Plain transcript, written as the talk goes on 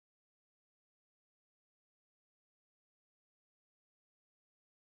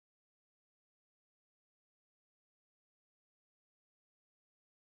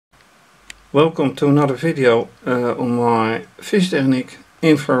Welcome to another video on my fischertechnik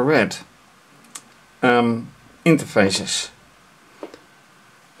InfraRed interfaces,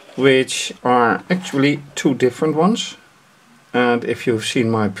 which are actually two different ones. And if you've seen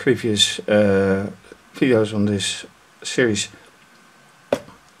my previous videos on this series,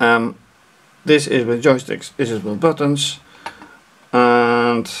 this is with joysticks, this is with buttons,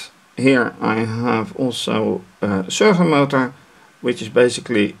 and here I have also a servo motor, which is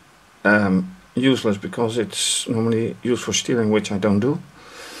basically useless because it's normally used for steering, which I don't do.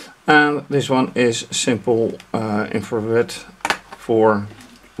 And this one is simple infrared for,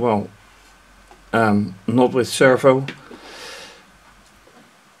 well, not with servo.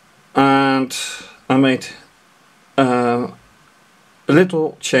 And I made a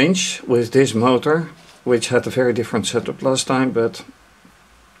little change with this motor, which had a very different setup last time, but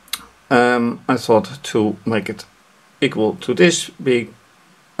I thought to make it equal to this big,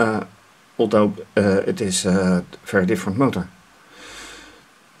 although it is a very different motor.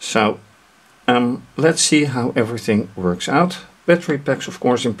 So let's see how everything works out. Battery packs, of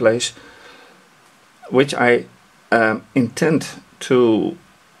course, in place, which I intend to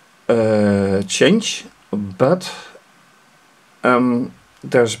change, but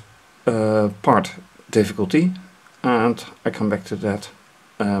there's part difficulty, and I come back to that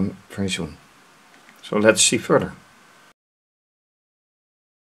very soon. So let's see further.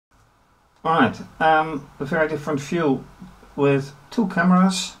 Alright, a very different view with two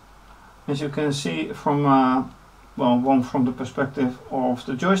cameras, as you can see from, well, one from the perspective of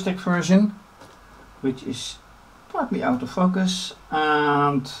the joystick version, which is partly out of focus,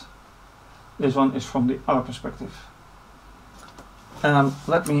 and this one is from the other perspective.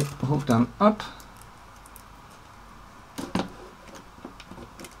 Let me hook them up.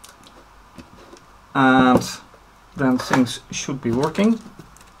 And then things should be working.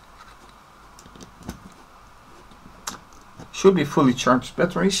 Should be fully charged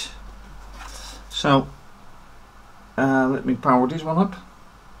batteries. So let me power this one up.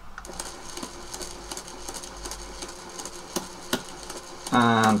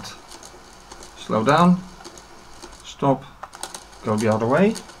 And slow down, stop, go the other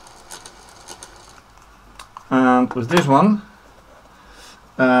way. And with this one,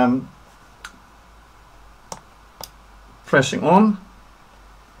 pressing on,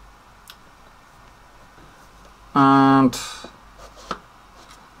 and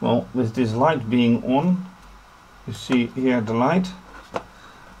well, with this light being on, you see here the light,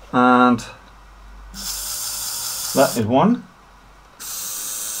 and that is one,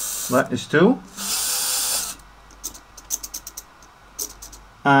 that is two,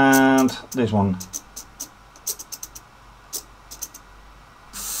 and this one.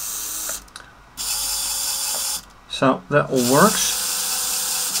 So that all works.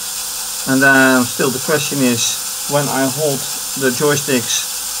 And then still the question is, when I hold the joysticks,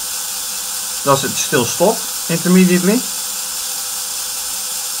 does it still stop intermediately?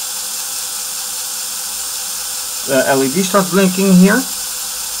 The LED starts blinking here.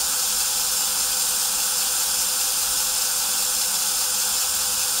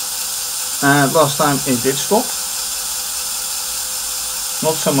 And last time it did stop.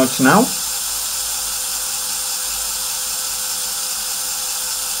 Not so much now.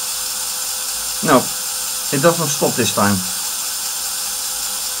 No, it doesn't stop this time.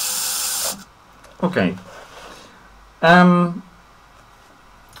 Okay.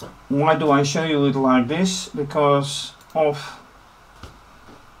 Why do I show you it like this? Because of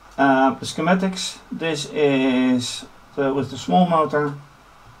the schematics. This is with the small motor.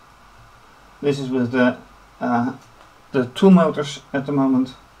 This is with the two motors at the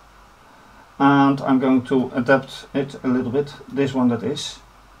moment. And I'm going to adapt it a little bit. This one, that is.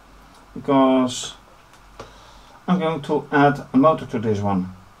 Because I'm going to add a motor to this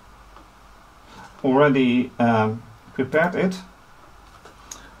one. Already prepared it.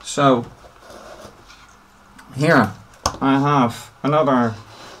 So here I have another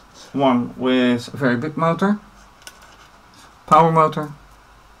one with a very big motor, power motor,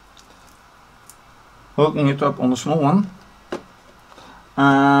 hooking it up on the small one,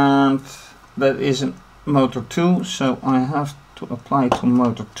 and that is a motor 2, so I have to apply to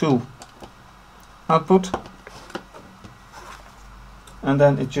motor 2 output, and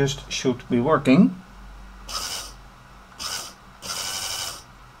then it just should be working.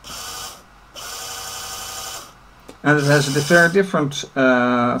 And it has a very different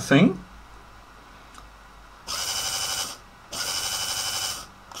thing.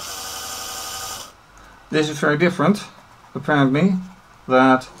 This is very different, apparently,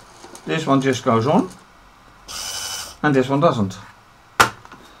 that this one just goes on and this one doesn't.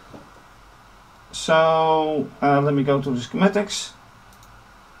 So let me go to the schematics.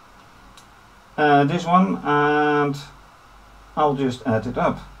 This one, and I'll just add it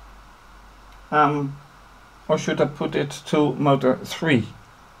up. Or should I put it to motor 3?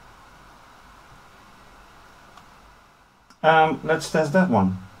 Let's test that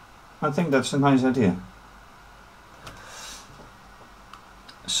one. I think that's a nice idea.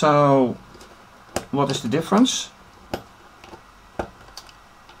 So, what is the difference?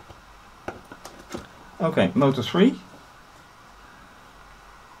 Okay, motor 3.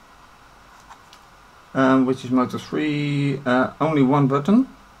 Which is motor 3, only one button,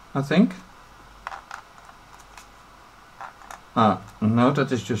 I think. No,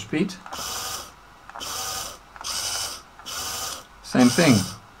 that is just speed. Same thing.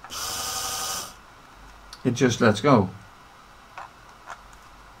 It just lets go.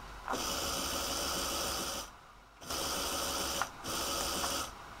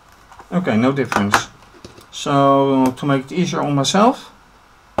 Okay, no difference. So, to make it easier on myself,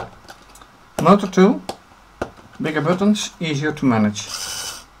 motor 2, bigger buttons, easier to manage.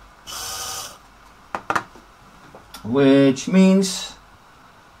 Which means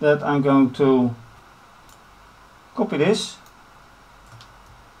that I'm going to copy this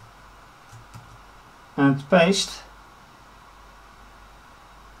and paste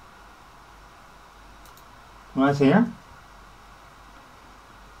right here.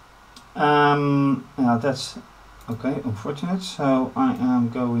 That's okay, unfortunate. So I am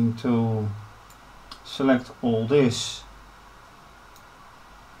going to select all this,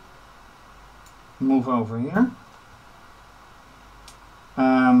 move over here,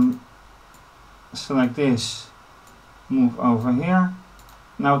 select this, move over here.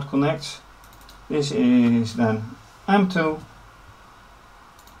 Now it connects. This is then M2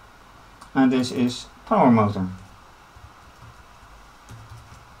 and this is power motor.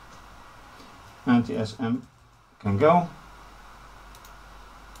 And the SM can go.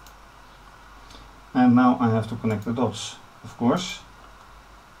 And now I have to connect the dots, of course.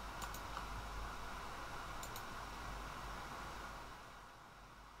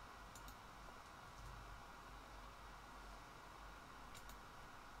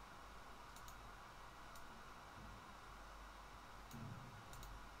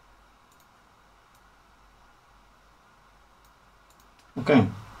 Okay.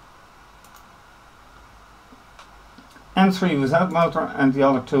 M3 without motor and the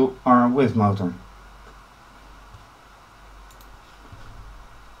other two are with motor.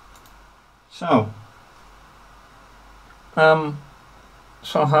 So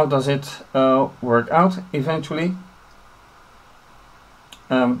how does it work out eventually?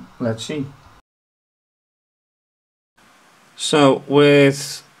 Let's see. So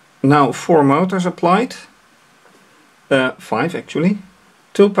with now 4 motors applied, 5 actually,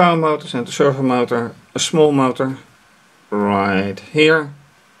 2 power motors and a servo motor, a small motor right here,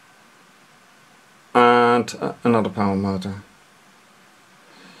 and another power motor.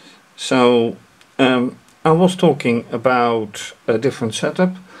 So I was talking about a different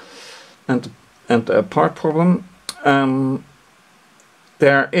setup and a part problem.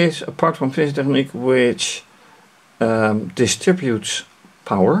 There is a part from fischertechnik which distributes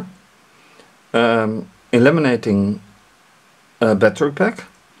power, eliminating a battery pack.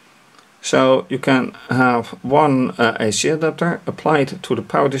 So you can have one AC adapter applied to the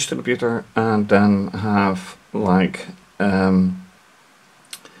power distributor and then have like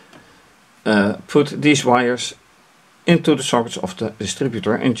put these wires into the sockets of the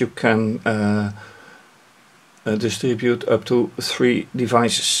distributor, and you can distribute up to 3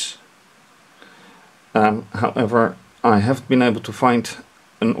 devices. However, I haven't been able to find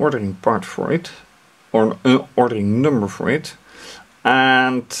an ordering part for it, or an ordering number for it,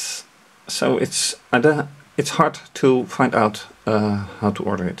 and so it's hard to find out how to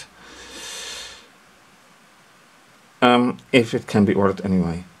order it, if it can be ordered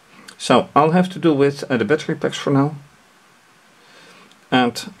anyway. So I'll have to do with the battery packs for now,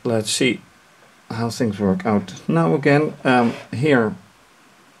 and let's see how things work out. Now again, here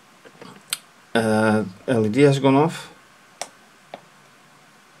LED has gone off,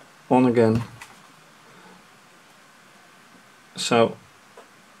 on again. So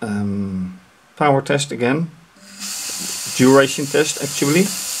power test again, duration test actually.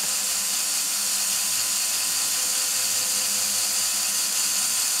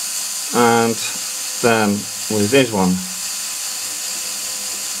 And then with this one,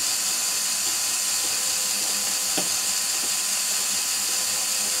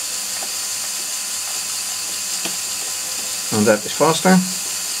 and that is faster.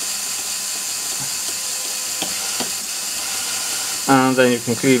 and then you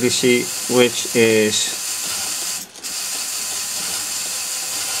can clearly see which is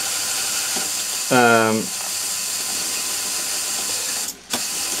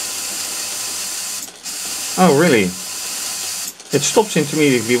oh really, it stops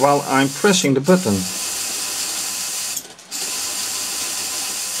intermediately while I'm pressing the button.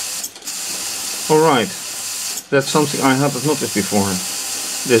 Alright, that's something I haven't noticed before.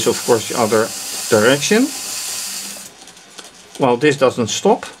 This of course the other direction. While this doesn't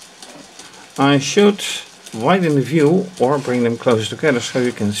stop, I should widen the view or bring them closer together so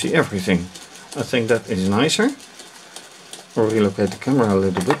you can see everything. I think that is nicer. Or relocate the camera a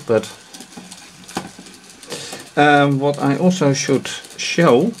little bit, but what I also should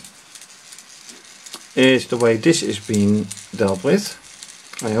show is the way this is being dealt with.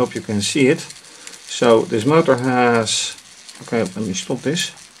 I hope you can see it. So this motor has, okay, let me stop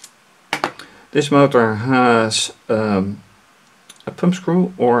this. This motor has a pump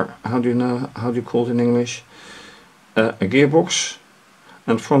screw, or how do you call it in English? A gearbox.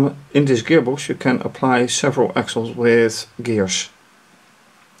 And in this gearbox you can apply several axles with gears.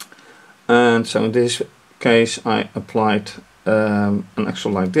 And so in this case I applied an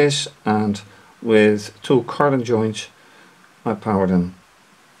axle like this, and with 2 cardon joints I power them.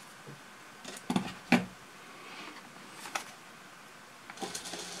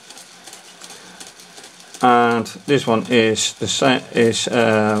 And this one is the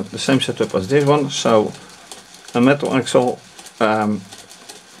same setup as this one, so a metal axle,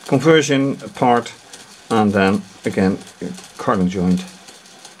 conversion part, and then again a cardon joint.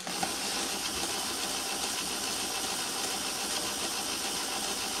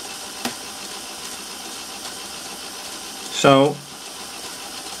 So,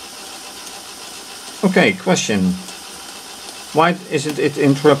 okay, question. Why isn't it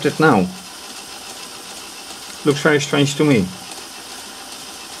interrupted now? Looks very strange to me.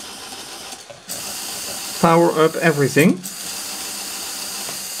 Power up everything.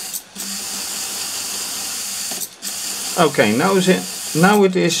 Okay, now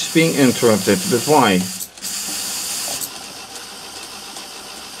it is being interrupted, but why?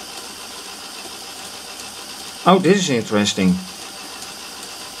 Oh, this is interesting.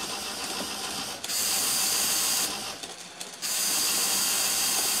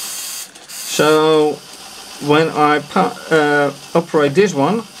 So when I operate this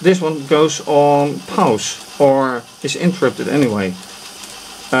one goes on pause, or is interrupted anyway.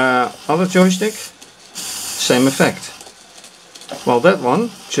 Other joystick, same effect. Well, that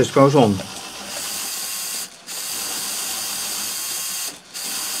one just goes on.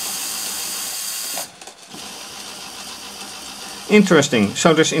 Interesting,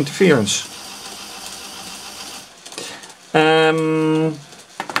 so there's interference.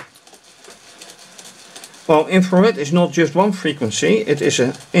 Well, infrared is not just one frequency, it is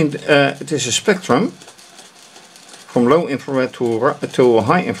a spectrum from low infrared to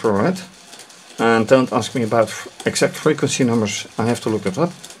high infrared. And don't ask me about exact frequency numbers, I have to look it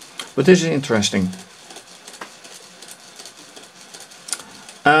up. But this is interesting.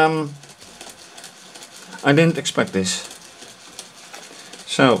 I didn't expect this.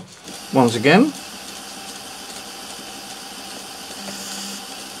 So, once again,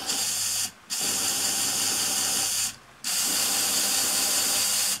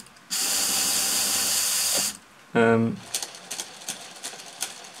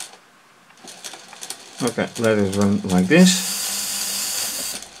 okay, let it run like this.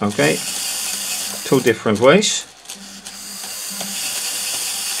 Okay, 2 different ways.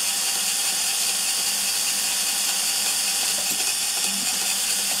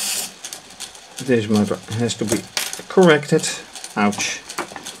 This motor has to be corrected. Ouch.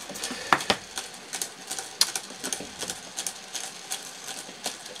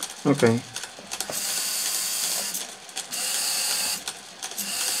 Okay.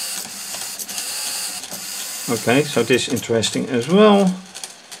 Okay, so this is interesting as well.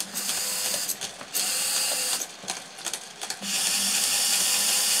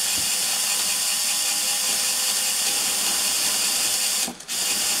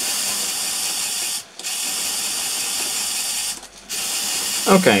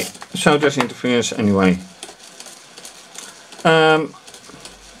 Okay, so there's interference anyway.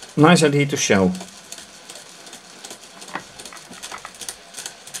 Nice idea to show.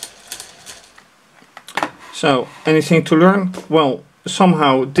 So, anything to learn? Well,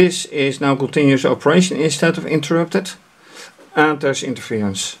 somehow this is now continuous operation instead of interrupted, and there's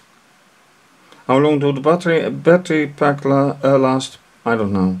interference. How long do the battery pack last? I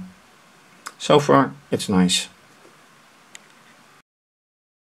don't know. So far, it's nice.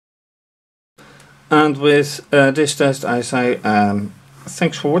 And with this test I say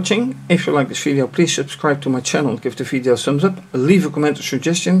thanks for watching. If you like this video, please subscribe to my channel, give the video a thumbs up, leave a comment or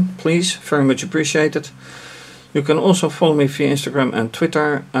suggestion, please, very much appreciated. You can also follow me via Instagram and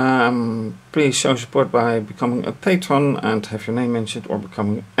Twitter. Please show support by becoming a patron and have your name mentioned, or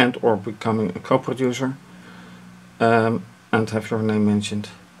becoming a co-producer and have your name mentioned.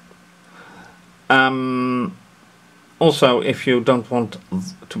 Also, if you don't want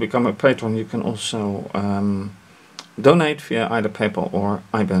to become a patron, you can also donate via either PayPal or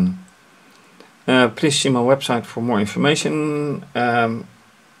IBAN. Please see my website for more information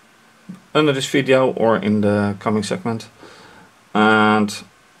under this video or in the coming segment. And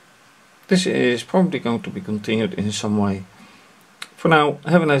this is probably going to be continued in some way. For now,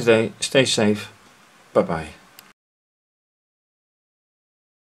 have a nice day, stay safe, bye bye.